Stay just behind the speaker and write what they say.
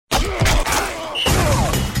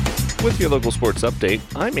With your local sports update,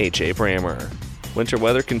 I'm H.A. Brammer. Winter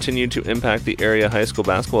weather continued to impact the area high school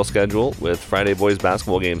basketball schedule, with Friday boys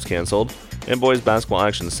basketball games canceled. In boys basketball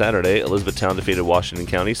action Saturday, Elizabethtown defeated Washington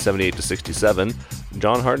County 78-67.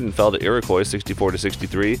 John Hardin fell to Iroquois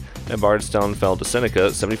 64-63, and Bardstown fell to Seneca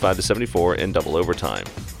 75-74 in double overtime,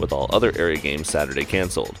 with all other area games Saturday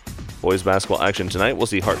canceled. Boys basketball action tonight will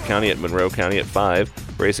see Hart County at Monroe County at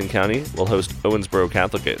 5, Racing County will host Owensboro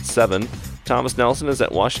Catholic at 7, Thomas Nelson is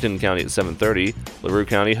at Washington County at 7:30, LaRue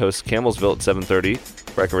County hosts Campbellsville at 7:30,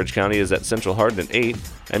 Breckenridge County is at Central Hardin at 8,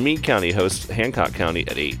 and Meade County hosts Hancock County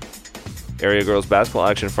at 8. Area girls basketball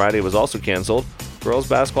action Friday was also canceled. Girls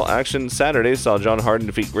basketball action Saturday saw John Hardin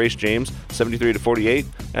defeat Grace James 73-48,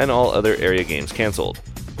 and all other area games canceled.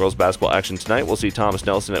 Girls basketball action tonight will see Thomas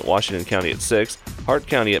Nelson at Washington County at 6, Hart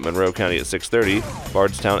County at Monroe County at 6:30,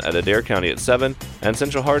 Bardstown at Adair County at 7, and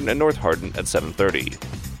Central Hardin and North Hardin at 7:30.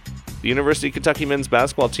 The University of Kentucky men's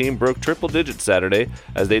basketball team broke triple digits Saturday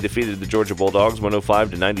as they defeated the Georgia Bulldogs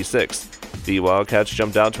 105-96. The Wildcats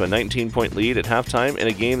jumped out to a 19-point lead at halftime in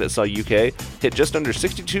a game that saw UK hit just under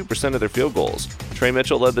 62% of their field goals. Trey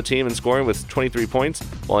Mitchell led the team in scoring with 23 points,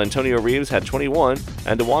 while Antonio Reeves had 21,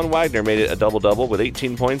 and DeJuan Wagner made it a double-double with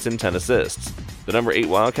 18 points and 10 assists. The number 8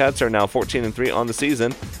 Wildcats are now 14-3 on the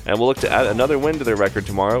season and will look to add another win to their record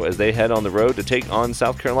tomorrow as they head on the road to take on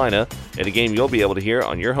South Carolina in a game you'll be able to hear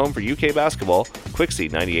on your home for UK basketball, Quixie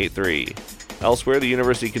 98.3. Elsewhere, the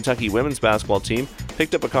University of Kentucky women's basketball team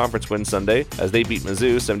picked up a conference win Sunday as they beat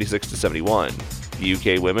Mizzou 76-71. The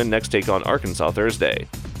UK women next take on Arkansas Thursday.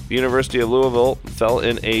 The University of Louisville fell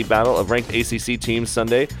in a battle of ranked ACC teams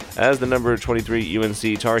Sunday as the number 23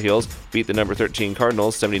 UNC Tar Heels beat the number 13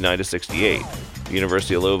 Cardinals 79-68. The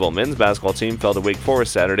University of Louisville men's basketball team fell to Wake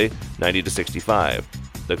Forest Saturday 90-65.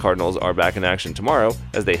 The Cardinals are back in action tomorrow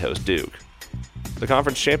as they host Duke. The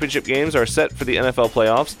conference championship games are set for the NFL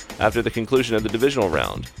playoffs after the conclusion of the divisional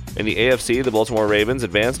round. In the AFC, the Baltimore Ravens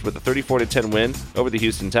advanced with a 34-10 win over the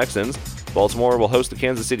Houston Texans. Baltimore will host the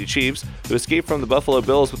Kansas City Chiefs, who escaped from the Buffalo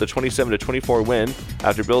Bills with a 27-24 win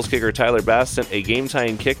after Bills kicker Tyler Bass sent a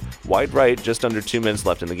game-tying kick wide right just under 2 minutes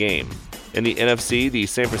left in the game. In the NFC, the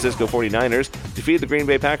San Francisco 49ers defeated the Green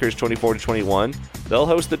Bay Packers 24-21. They'll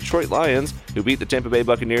host the Detroit Lions, who beat the Tampa Bay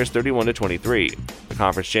Buccaneers 31-23. The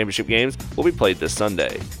conference championship games will be played this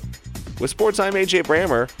Sunday. With sports, I'm AJ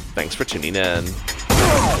Brammer. Thanks for tuning in.